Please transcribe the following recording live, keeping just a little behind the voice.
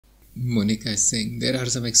Monica is saying, there are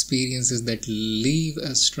some experiences that leave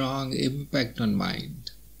a strong impact on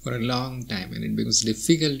mind for a long time, and it becomes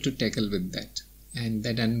difficult to tackle with that. And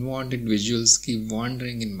that unwanted visuals keep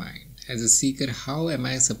wandering in mind. As a seeker, how am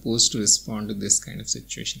I supposed to respond to this kind of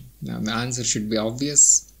situation? Now, the answer should be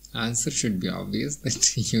obvious.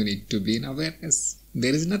 That you need to be in awareness.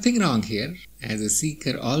 There is nothing wrong here. As a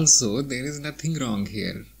seeker also, there is nothing wrong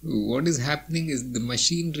here. What is happening is the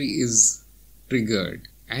machinery is triggered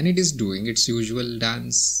and it is doing its usual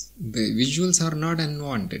dance. The visuals are not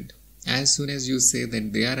unwanted. As soon as you say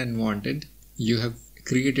that they are unwanted, you have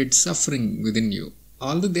created suffering within you.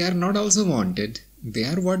 Although they are not also wanted, they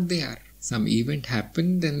are what they are. Some event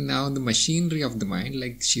happened and now the machinery of the mind,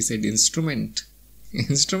 like she said, instrument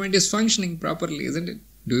is functioning properly, isn't it?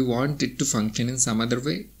 Do you want it to function in some other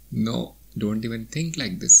way? No, don't even think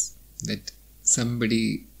like this. That some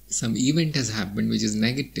event has happened which is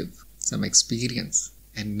negative, some experience.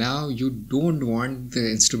 And now you don't want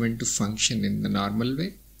the instrument to function in the normal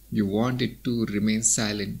way. You want it to remain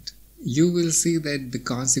silent. You will see that the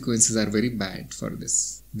consequences are very bad for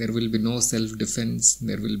this. There will be no self-defense.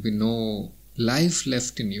 There will be no life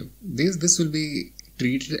left in you. This will be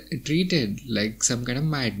treated like some kind of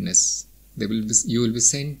madness. You will be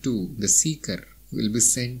sent to the seeker. You will be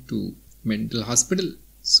sent to mental hospital.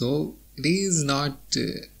 So it is not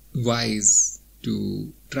wise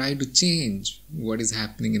to try to change what is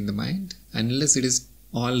happening in the mind unless it is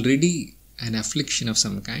already an affliction of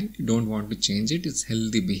some kind. You don't want to change it. It's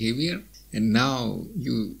healthy behavior. And now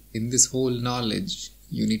you, in this whole knowledge,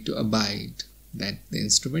 you need to abide that the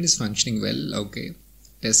instrument is functioning well. Okay.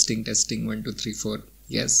 Testing, 1, 2, 3, 4.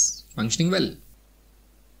 Yes, functioning well.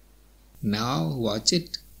 Now watch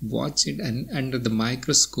it and under the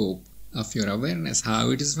microscope of your awareness,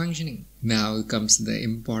 how it is functioning. Now comes the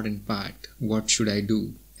important part. What should I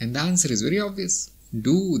do? And the answer is very obvious.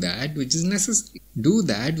 Do that which is necessary. Do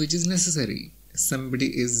that which is necessary. Somebody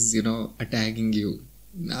is, attacking you.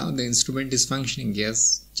 Now the instrument is functioning.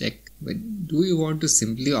 Yes, check. But do you want to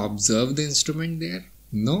simply observe the instrument there?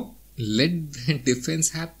 No. Let the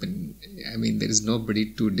defense happen. I mean, there is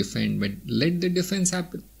nobody to defend, but let the defense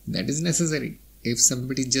happen. That is necessary. If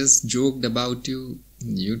somebody just joked about you,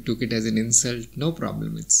 you took it as an insult, no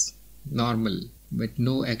problem. It's normal. But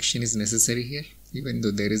no action is necessary here. Even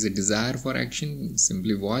though there is a desire for action,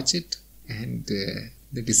 simply watch it. And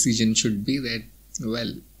the decision should be that,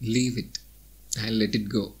 leave it. I'll let it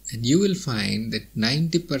go. And you will find that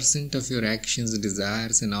 90% of your actions,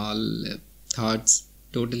 desires and all thoughts,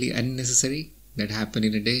 totally unnecessary, that happen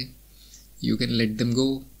in a day, you can let them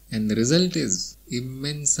go. And the result is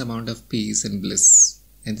immense amount of peace and bliss.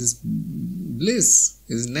 And this bliss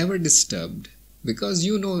is never disturbed because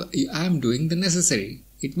I am doing the necessary.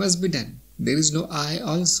 It must be done. There is no I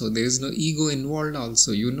also. There is no ego involved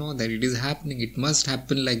also. You know that it is happening. It must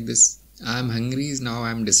happen like this. I am hungry, now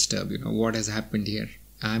I am disturbed. What has happened here?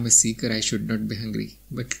 I am a seeker. I should not be hungry.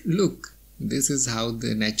 But look, this is how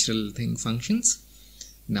the natural thing functions.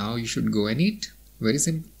 Now you should go and eat. Very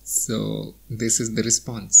simple. So this is the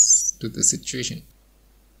response to the situation.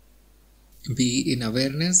 Be in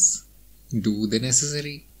awareness. Do the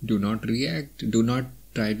necessary. Do not react. Do not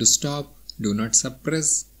try to stop. Do not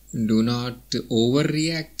suppress. Do not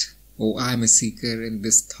overreact. Oh, I am a seeker and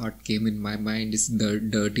this thought came in my mind. It's the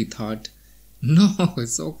dirty thought. No,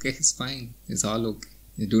 it's okay. It's fine. It's all okay.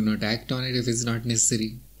 You do not act on it if it's not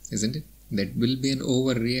necessary. Isn't it? That will be an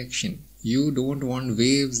overreaction. You don't want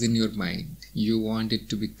waves in your mind. You want it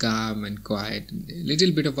to be calm and quiet. A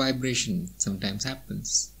little bit of vibration sometimes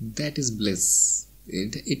happens. That is bliss.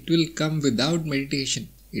 It will come without meditation.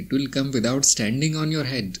 It will come without standing on your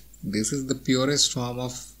head. This is the purest form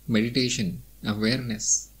of meditation,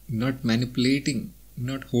 awareness. Not manipulating,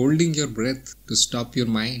 not holding your breath to stop your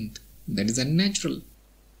mind. That is unnatural.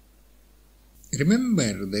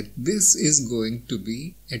 Remember that this is going to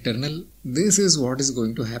be eternal. This is what is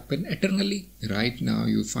going to happen eternally. Right now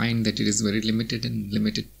you find that it is very limited and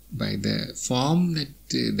limited by the form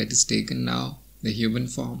that is taken now, the human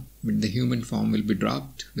form. But the human form will be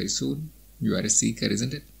dropped very soon. You are a seeker,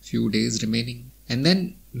 isn't it? Few days remaining. And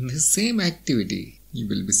then the same activity you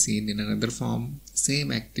will be seen in another form.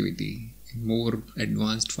 Same activity in more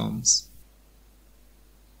advanced forms.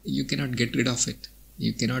 You cannot get rid of it.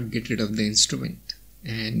 You cannot get rid of the instrument.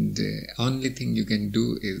 And only thing you can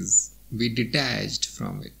do is be detached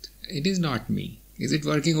from it. It is not me. Is it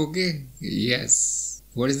working okay? Yes.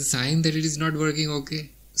 What is the sign that it is not working okay?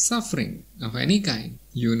 Suffering of any kind.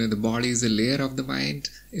 The body is a layer of the mind.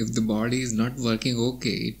 If the body is not working okay,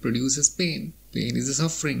 it produces pain. Pain is a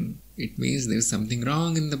suffering. It means there is something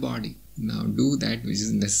wrong in the body. Now do that which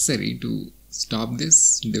is necessary to stop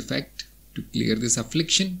this defect, to clear this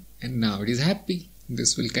affliction, and now it is happy.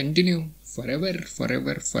 This will continue forever,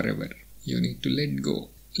 forever, forever. You need to let go.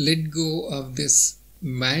 Let go of this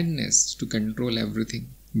madness to control everything.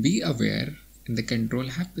 Be aware and the control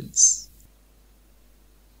happens.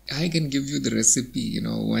 I can give you the recipe,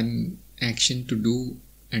 one action to do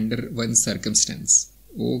under one circumstance.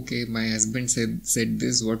 Okay, my husband said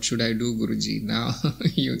this, what should I do, Guruji? Now,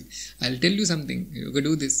 I'll tell you something, you go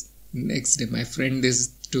do this. Next day, my friend this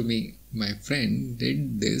to me. My friend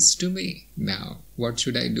did this to me. Now, what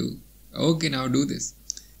should I do? Okay, now do this.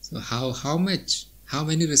 So how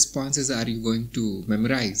many responses are you going to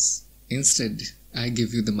memorize? Instead, I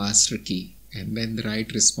give you the master key, and then the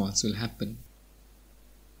right response will happen.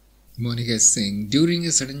 Monica is saying, during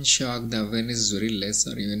a sudden shock, the awareness is very less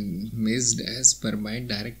or even missed as per my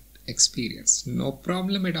direct experience. No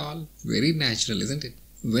problem at all. Very natural, isn't it?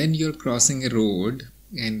 When you're crossing a road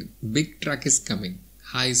and big truck is coming,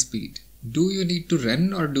 high speed, do you need to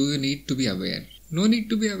run or do you need to be aware? No need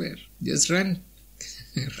to be aware. Just run.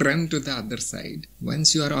 Run to the other side.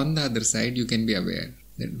 Once you are on the other side, you can be aware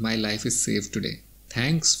that my life is safe today.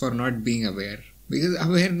 Thanks for not being aware. Because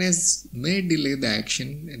awareness may delay the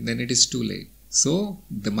action and then it is too late. So,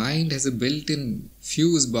 the mind has a built-in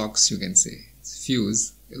fuse box, you can say.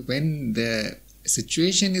 Fuse. When the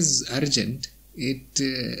situation is urgent,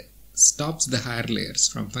 it stops the higher layers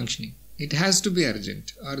from functioning. It has to be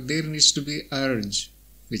urgent, or there needs to be urge,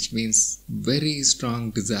 which means very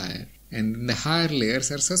strong desire. And the higher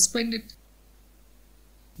layers are suspended.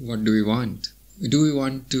 What do we want? Do we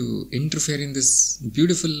want to interfere in this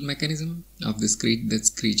beautiful mechanism of this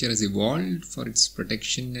creature has evolved for its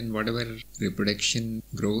protection and whatever reproduction,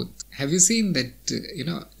 growth? Have you seen that,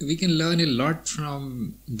 we can learn a lot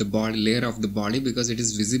from the body, layer of the body, because it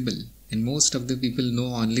is visible. And most of the people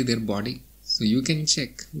know only their body. So you can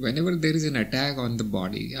check whenever there is an attack on the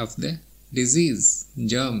body of the disease,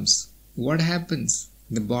 germs, what happens?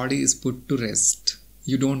 The body is put to rest.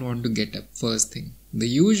 You don't want to get up, first thing. The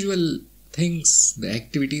usual things, the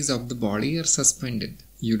activities of the body are suspended.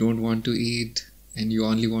 You don't want to eat and you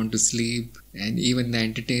only want to sleep, and even the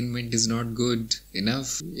entertainment is not good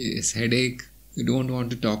enough. It's headache. You don't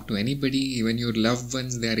want to talk to anybody, even your loved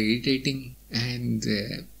ones, they are irritating, and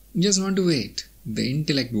you just want to wait. The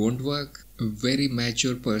intellect won't work. A very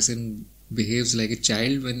mature person behaves like a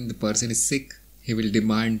child when the person is sick. He will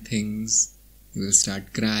demand things. He will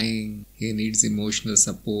start crying, he needs emotional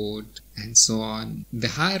support, and so on. The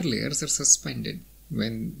higher layers are suspended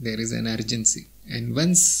when there is an urgency. And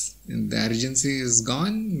once the urgency is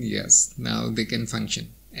gone, yes, now they can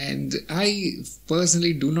function. And I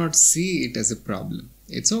personally do not see it as a problem.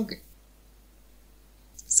 It's okay.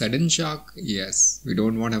 Sudden shock, yes, we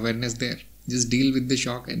don't want awareness there. Just deal with the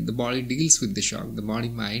shock, and the body deals with the shock. The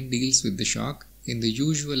body-mind deals with the shock in the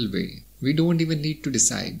usual way. We don't even need to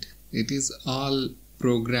decide. It is all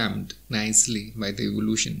programmed nicely by the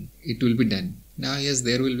evolution. It will be done. Now, yes,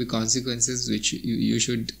 there will be consequences which you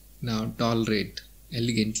should now tolerate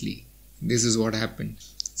elegantly. This is what happened.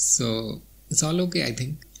 So, it's all okay, I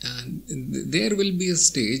think. And there will be a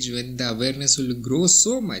stage when the awareness will grow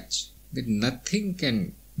so much that nothing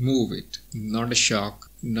can move it. Not a shock,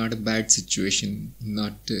 not a bad situation,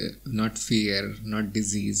 not fear, not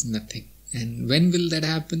disease, nothing. And when will that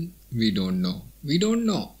happen? We don't know. We don't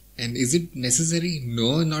know. And is it necessary?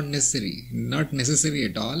 No, not necessary. Not necessary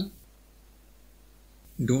at all.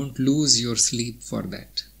 Don't lose your sleep for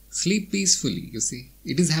that. Sleep peacefully, you see.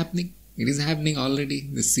 It is happening. It is happening already.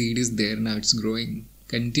 The seed is there, now it's growing.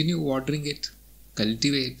 Continue watering it.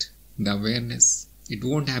 Cultivate the awareness. It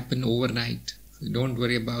won't happen overnight. So don't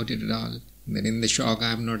worry about it at all. Then in the shock,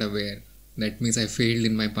 I am not aware. That means I failed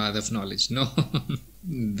in my path of knowledge. No.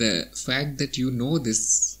 The fact that you know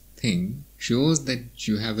this thing shows that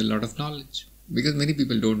you have a lot of knowledge, because many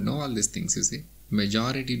people don't know all these things, you see.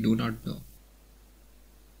 Majority do not know.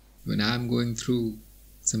 When I am going through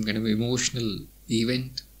some kind of emotional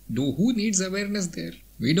event, who needs awareness there?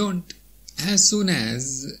 We don't. As soon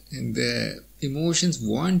as the emotions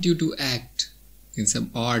want you to act in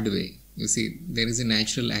some odd way, you see, there is a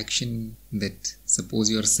natural action that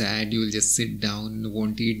suppose you are sad, you will just sit down,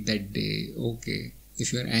 won't eat that day, okay.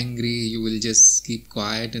 If you are angry, you will just keep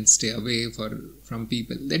quiet and stay away from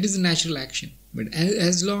people. That is a natural action. But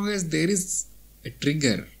as long as there is a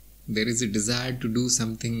trigger, there is a desire to do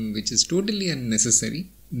something which is totally unnecessary,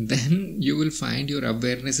 then you will find your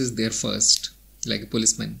awareness is there first, like a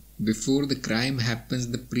policeman. Before the crime happens,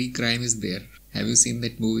 the pre-crime is there. Have you seen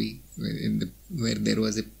that movie where there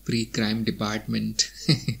was a pre-crime department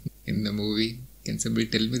in the movie? Can somebody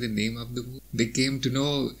tell me the name of the movie? They came to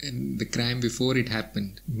know the crime before it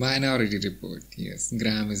happened. Minority Report. Yes,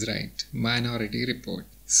 Graham is right. Minority Report.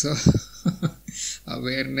 So,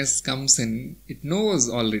 awareness comes in. It knows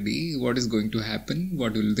already what is going to happen,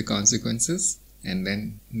 what will be the consequences, and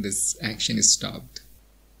then this action is stopped.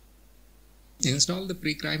 Install the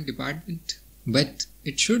pre-crime department, but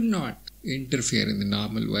it should not interfere in the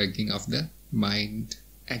normal working of the mind.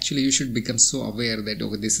 Actually, you should become so aware that,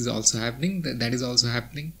 okay, this is also happening, that is also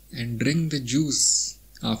happening, and drink the juice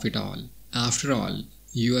of it all. After all,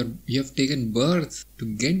 you have taken birth to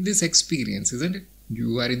get this experience, isn't it?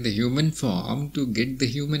 You are in the human form to get the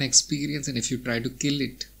human experience, and if you try to kill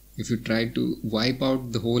it, if you try to wipe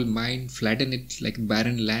out the whole mind, flatten it like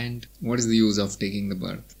barren land, what is the use of taking the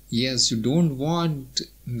birth? Yes, you don't want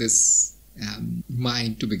this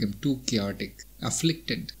mind to become too chaotic,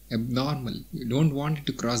 afflicted, abnormal. You don't want it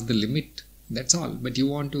to cross the limit. That's all. But you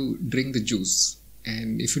want to drink the juice.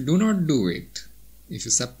 And if you do not do it, if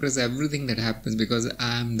you suppress everything that happens because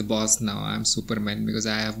I'm the boss now, I'm Superman because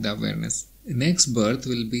I have the awareness, the next birth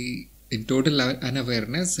will be in total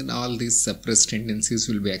unawareness and all these suppressed tendencies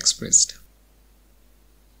will be expressed.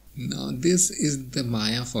 Now this is the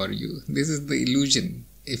Maya for you. This is the illusion.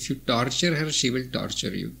 If you torture her, she will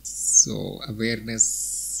torture you. So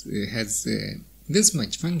awareness has this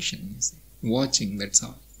much function, you see. Watching, that's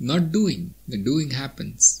all. Not doing. The doing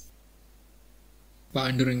happens.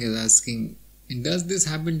 Panduranga is asking, does this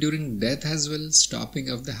happen during death as well? Stopping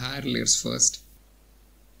of the higher layers first.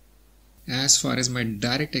 As far as my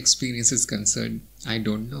direct experience is concerned, I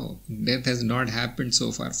don't know. Death has not happened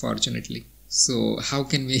so far, fortunately. So how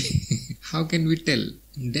can we tell?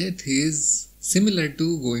 Death is similar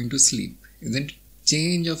to going to sleep, isn't it?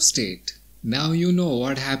 Change of state. Now you know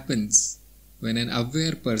what happens when an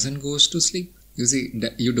aware person goes to sleep. You see,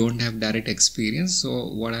 you don't have direct experience, so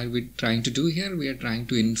what are we trying to do here? We are trying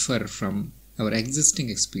to infer from our existing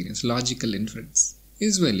experience. Logical inference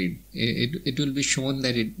is valid. It will be shown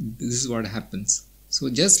that this is what happens. So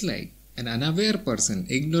just like an unaware person,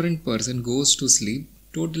 ignorant person goes to sleep,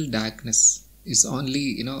 total darkness. It's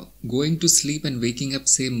only, going to sleep and waking up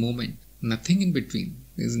same moment. Nothing in between.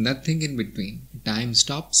 There's nothing in between. Time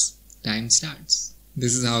stops, time starts.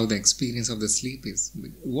 This is how the experience of the sleep is.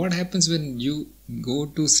 What happens when you go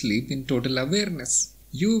to sleep in total awareness?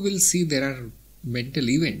 You will see there are mental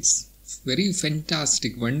events. Very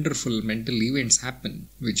fantastic, wonderful mental events happen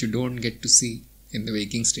which you don't get to see in the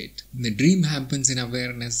waking state. The dream happens in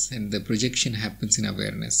awareness and the projection happens in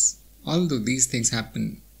awareness. Although these things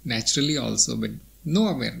happen naturally also, but no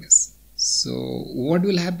awareness. So what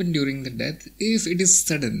will happen during the death? If it is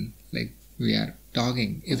sudden, like we are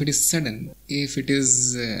talking, if it is sudden, if it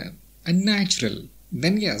is unnatural,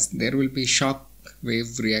 then yes, there will be shock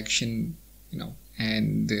wave reaction,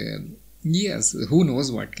 and yes, who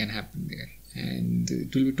knows what can happen there, and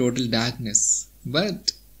it will be total darkness.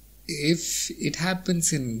 But if it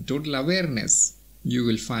happens in total awareness, you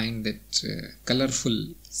will find that colorful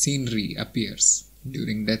scenery appears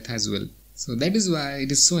during death as well. So that is why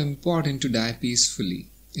it is so important to die peacefully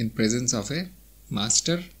in presence of a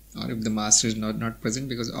master, or if the master is not present,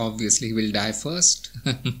 because obviously he will die first.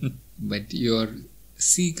 But your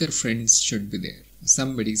seeker friends should be there.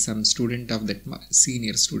 Somebody, some student of that,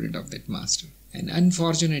 senior student of that master. And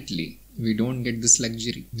unfortunately, we don't get this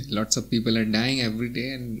luxury. Lots of people are dying every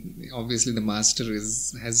day, and obviously the master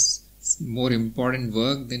has more important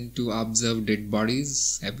work than to observe dead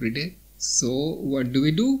bodies every day. So what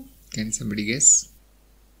do? Can somebody guess?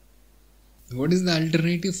 What is the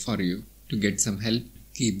alternative for you to get some help?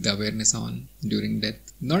 Keep the awareness on during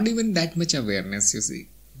death. Not even that much awareness, you see.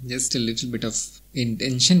 Just a little bit of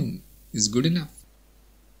intention is good enough.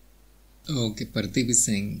 Okay, Pardeep is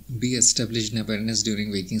saying, be established in awareness during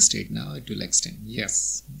waking state now, it will extend.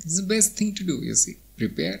 Yes, it's the best thing to do, you see.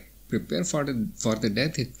 Prepare for the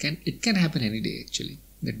death. It can happen any day actually.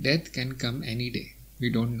 The death can come any day. We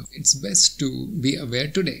don't know. It's best to be aware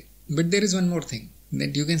today. But there is one more thing,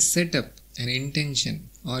 that you can set up an intention,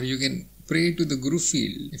 or you can pray to the Guru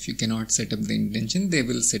field. If you cannot set up the intention, they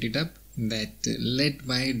will set it up, that let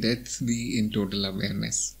my death be in total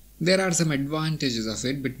awareness. There are some advantages of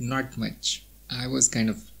it, but not much. I was kind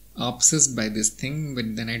of obsessed by this thing,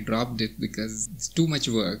 but then I dropped it because it's too much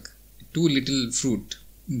work, too little fruit.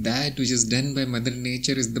 That which is done by Mother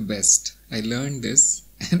Nature is the best. I learned this,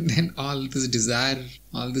 and then all this desire,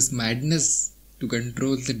 all this madness to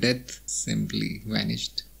control the death simply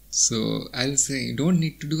vanished. So I'll say, you don't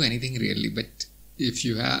need to do anything really, but if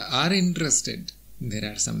you are interested,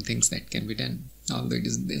 there are some things that can be done. Although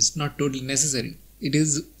it's not totally necessary. It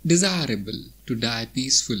is desirable to die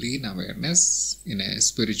peacefully in awareness in a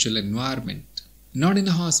spiritual environment. Not in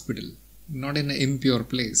a hospital, not in an impure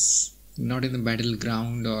place, not in a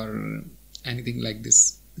battleground or anything like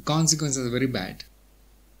this. The consequences are very bad.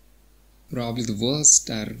 Probably the worst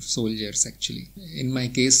are soldiers actually. In my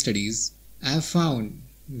case studies, I have found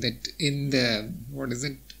that in the,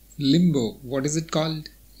 limbo, what is it called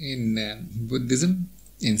in Buddhism?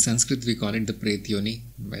 In Sanskrit we call it the Pretyoni,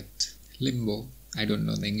 but limbo, I don't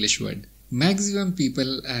know the English word. Maximum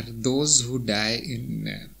people are those who die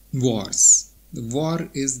in wars. The war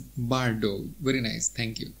is bardo. Very nice,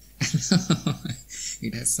 thank you.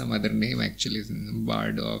 It has some other name actually,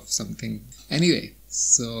 bardo of something. Anyway,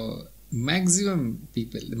 so maximum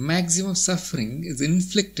people, the maximum suffering is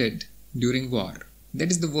inflicted during war.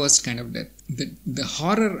 That is the worst kind of death. The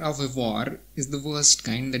horror of a war is the worst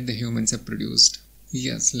kind that the humans have produced.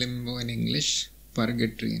 Yes, limbo in English,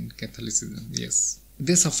 purgatory in Catholicism, yes.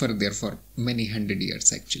 They suffer there for many hundred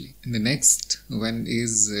years actually. And the next one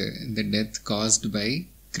is the death caused by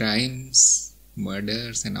crimes,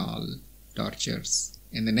 murders and all, tortures.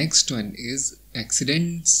 And the next one is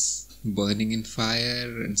accidents, burning in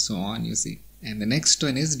fire and so on, you see. And the next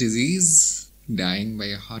one is disease, dying by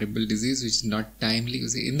a horrible disease which is not timely, you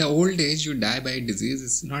see. In the old age you die by a disease,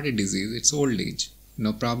 it's not a disease, it's old age,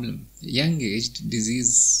 no problem. Young age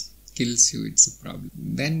disease kills you, it's a problem.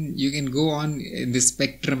 Then you can go on in the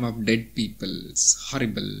spectrum of dead people, it's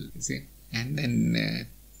horrible, you see. And then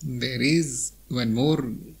there is one more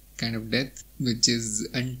kind of death which is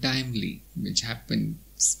untimely, which happened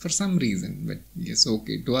for some reason, but yes,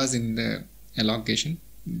 okay, it was in the allocation,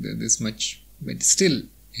 this much, but still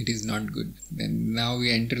it is not good. Then now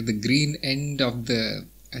we enter the green end of the,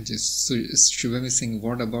 Shubham is saying,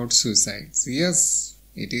 what about suicides? Yes,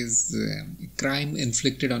 it is a crime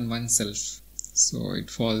inflicted on oneself, so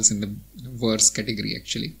it falls in the worst category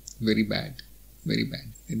actually, very bad, very bad.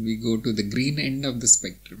 Then we go to the green end of the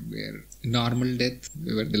spectrum, where normal death,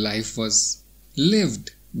 where the life was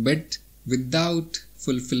lived but without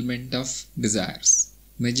fulfillment of desires.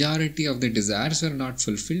 Majority of the desires were not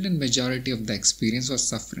fulfilled and majority of the experience was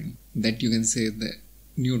suffering. That you can say the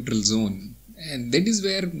neutral zone. And that is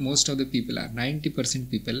where most of the people are. 90%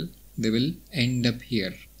 people, they will end up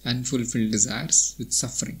here. Unfulfilled desires with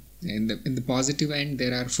suffering. In the positive end,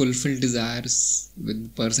 there are fulfilled desires when the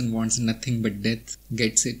person wants nothing but death,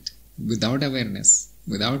 gets it without awareness,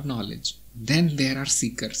 without knowledge. Then there are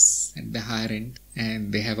seekers at the higher end,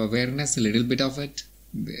 and they have awareness, a little bit of it.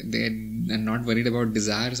 They are not worried about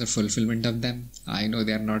desires or fulfillment of them. I know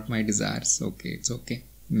they are not my desires. Okay, it's okay.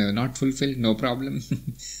 No, not fulfilled, no problem.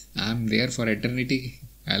 I'm there for eternity.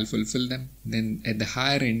 I'll fulfill them. Then at the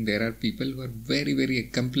higher end, there are people who are very, very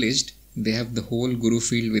accomplished. They have the whole Guru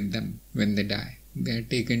field with them when they die. They are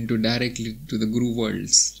taken directly to the Guru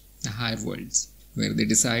worlds, the higher worlds, where they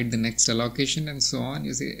decide the next allocation and so on.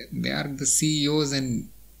 You see, they are the CEOs and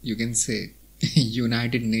you can say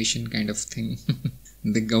United Nation kind of thing.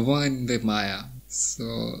 They govern the Maya.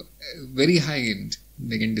 So very high end.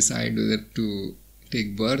 They can decide whether to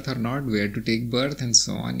take birth or not, where to take birth and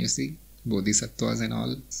so on, you see. Bodhisattvas and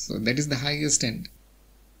all. So that is the highest end.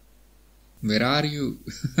 Where are you?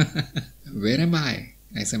 Where am I?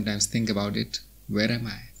 I sometimes think about it. Where am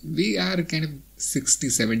I? We are kind of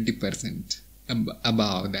 60-70%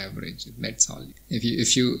 above the average. That's all.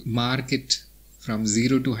 If you mark it from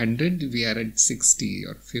 0 to 100, we are at 60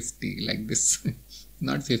 or 50 like this.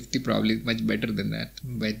 Not 50, probably much better than that.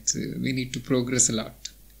 But we need to progress a lot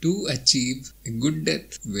to achieve a good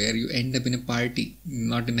death where you end up in a party,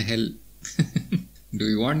 not in a hell. Do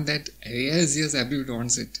you want that? Yes, everyone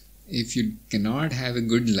wants it. If you cannot have a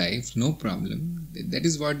good life, no problem. That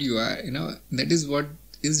is what you are, that is what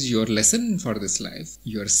is your lesson for this life.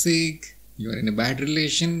 You are sick, you are in a bad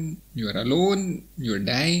relation, you are alone, you are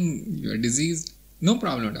dying, you are diseased. No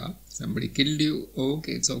problem at all. Somebody killed you.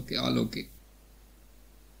 Okay, it's okay, all okay.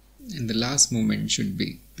 And the last moment should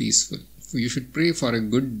be peaceful. You should pray for a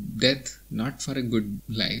good death, not for a good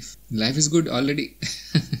life. Life is good already.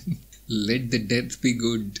 Let the death be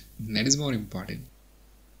good. That is more important.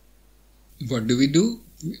 What do?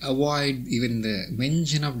 We avoid even the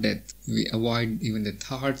mention of death. We avoid even the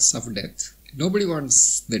thoughts of death. Nobody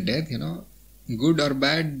wants the death, Good or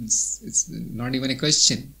bad, it's not even a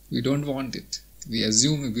question. We don't want it. We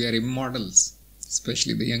assume we are immortals,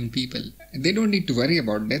 especially the young people. They don't need to worry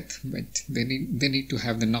about death, but they need to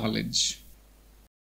have the knowledge.